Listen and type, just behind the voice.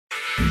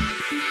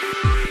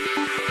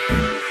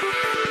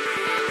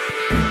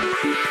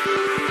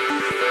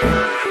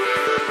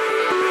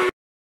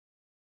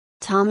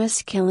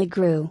Thomas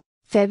Killigrew,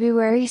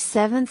 February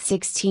 7,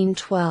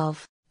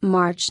 1612,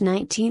 March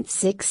 19,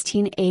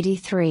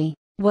 1683,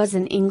 was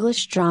an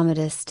English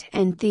dramatist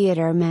and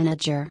theatre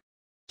manager.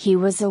 He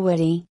was a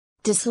witty,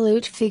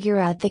 dissolute figure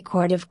at the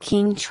court of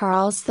King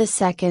Charles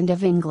II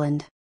of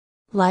England.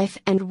 Life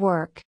and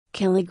work: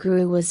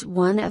 Killigrew was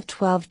one of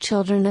 12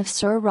 children of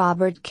Sir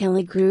Robert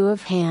Killigrew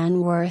of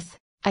Hanworth,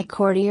 a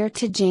courtier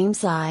to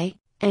James I,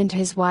 and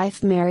his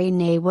wife Mary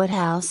née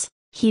Woodhouse.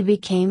 He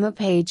became a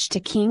page to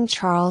King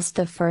Charles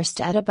I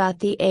at about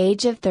the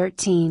age of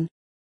 13.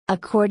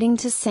 According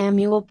to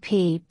Samuel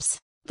Pepys,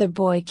 the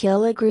boy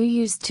Killigrew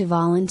used to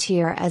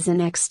volunteer as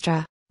an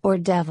extra, or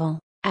devil,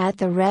 at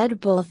the Red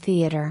Bull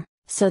Theatre,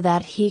 so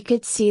that he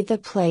could see the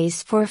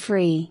plays for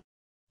free.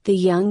 The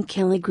young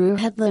Killigrew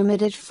had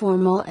limited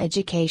formal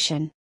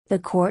education. The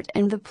court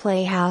and the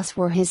playhouse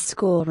were his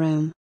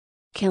schoolroom.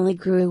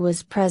 Killigrew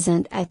was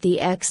present at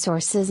the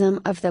exorcism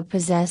of the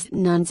possessed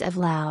nuns of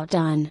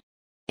Loudun.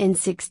 In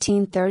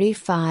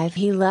 1635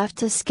 he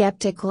left a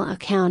skeptical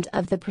account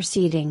of the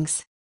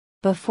proceedings.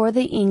 Before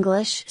the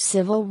English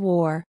Civil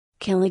War,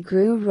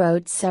 Killigrew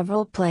wrote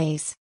several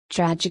plays,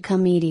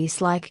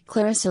 tragicomedies like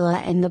Claricilla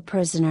and the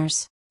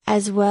Prisoners,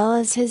 as well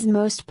as his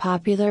most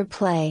popular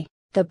play,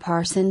 The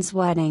Parson's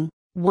Wedding,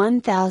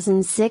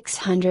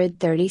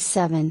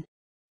 1637.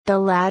 The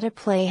latter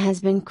play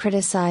has been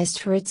criticized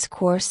for its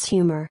coarse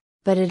humor,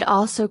 but it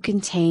also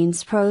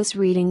contains prose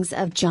readings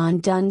of John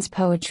Donne's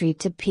poetry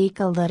to pique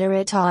a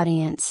literate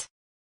audience.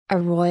 A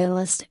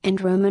royalist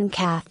and Roman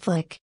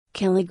Catholic,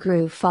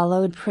 Killigrew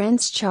followed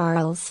Prince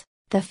Charles,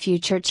 the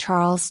future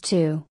Charles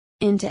II,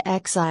 into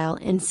exile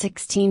in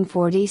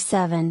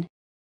 1647.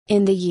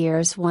 In the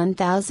years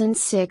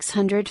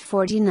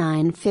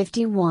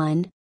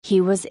 1649–51,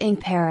 he was in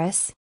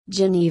Paris,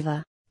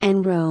 Geneva,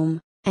 and Rome,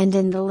 and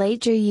in the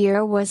later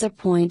year was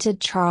appointed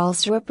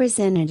Charles'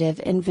 representative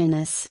in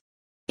Venice.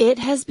 It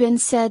has been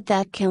said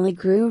that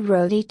Killigrew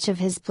wrote each of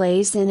his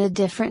plays in a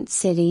different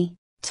city.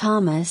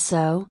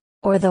 Tomaso,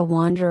 or The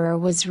Wanderer,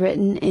 was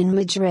written in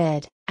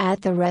Madrid.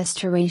 At the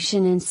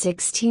Restoration in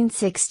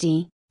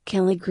 1660,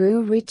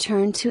 Killigrew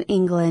returned to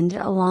England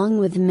along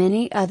with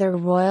many other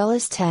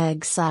royalist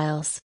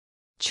exiles.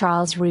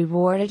 Charles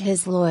rewarded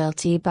his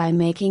loyalty by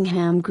making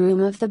him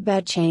groom of the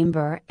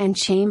bedchamber and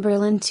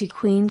chamberlain to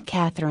Queen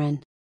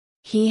Catherine.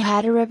 He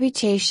had a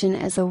reputation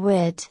as a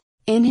wit.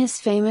 In his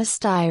famous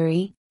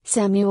diary,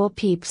 Samuel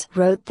Pepys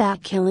wrote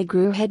that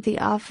Killigrew had the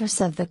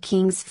office of the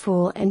king's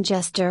fool and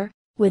jester,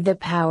 with the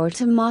power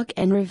to mock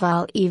and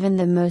revile even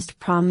the most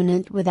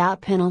prominent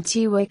without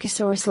penalty.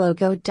 Wikisource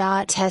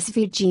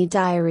logo.svg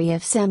Diary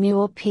of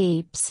Samuel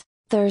Pepys,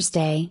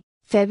 Thursday,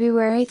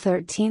 February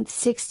 13,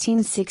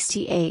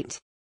 1668.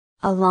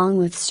 Along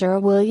with Sir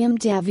William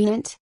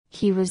Davenant,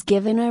 he was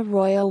given a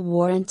royal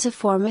warrant to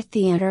form a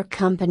theatre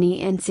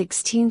company in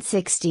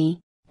 1660,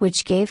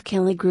 which gave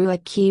Killigrew a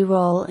key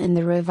role in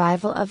the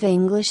revival of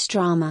English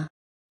drama.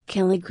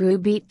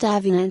 Killigrew beat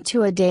Davenant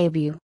to a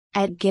debut,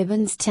 at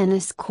Gibbon's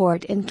Tennis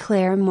Court in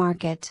Clare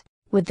Market,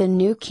 with the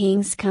New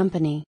King's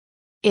Company.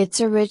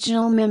 Its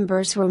original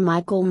members were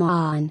Michael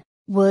Mahon,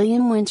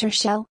 William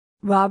Wintershall,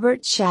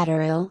 Robert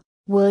Chatterill,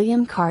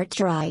 William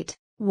Cartwright,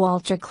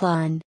 Walter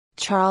Clun,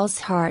 Charles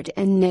Hart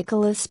and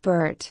Nicholas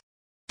Burt.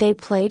 They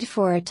played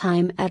for a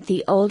time at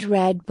the old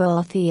Red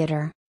Bull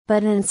Theatre,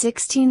 but in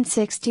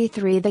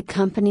 1663 the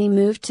company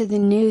moved to the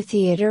new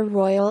Theatre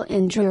Royal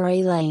in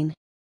Drury Lane.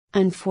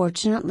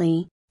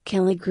 Unfortunately,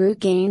 Killigrew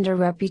gained a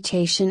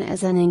reputation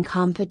as an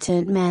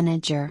incompetent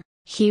manager.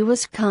 He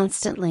was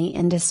constantly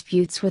in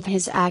disputes with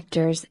his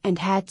actors and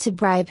had to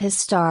bribe his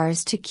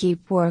stars to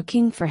keep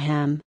working for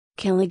him.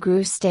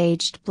 Killigrew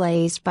staged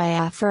plays by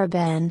Aphra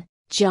Behn,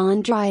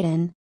 John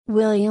Dryden,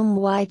 William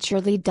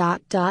Wycherley.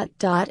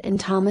 And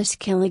Thomas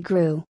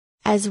Killigrew,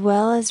 as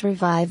well as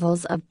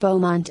revivals of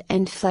Beaumont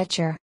and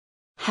Fletcher.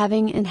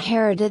 Having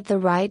inherited the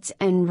rights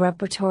and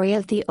repertory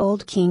of the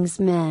old King's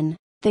men,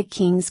 the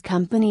King's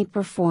Company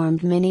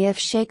performed many of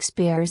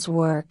Shakespeare's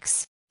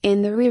works,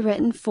 in the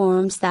rewritten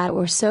forms that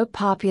were so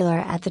popular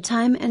at the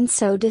time and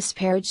so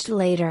disparaged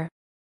later.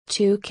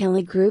 2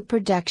 Killigrew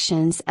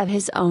productions of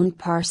his own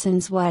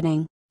Parson's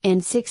Wedding, in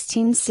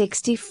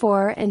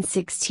 1664 and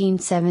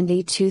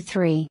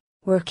 1672-3,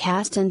 were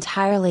cast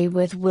entirely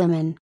with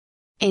women.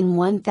 In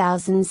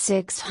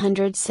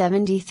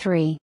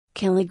 1673,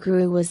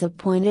 Killigrew was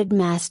appointed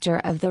Master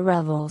of the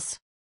Revels.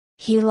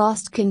 He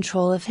lost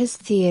control of his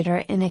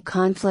theatre in a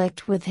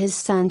conflict with his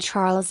son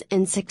Charles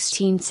in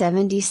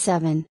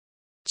 1677.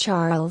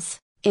 Charles,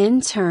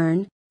 in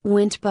turn,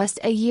 went bust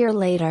a year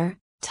later.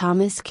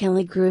 Thomas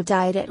Killigrew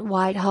died at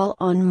Whitehall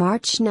on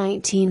March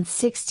 19,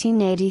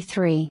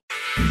 1683.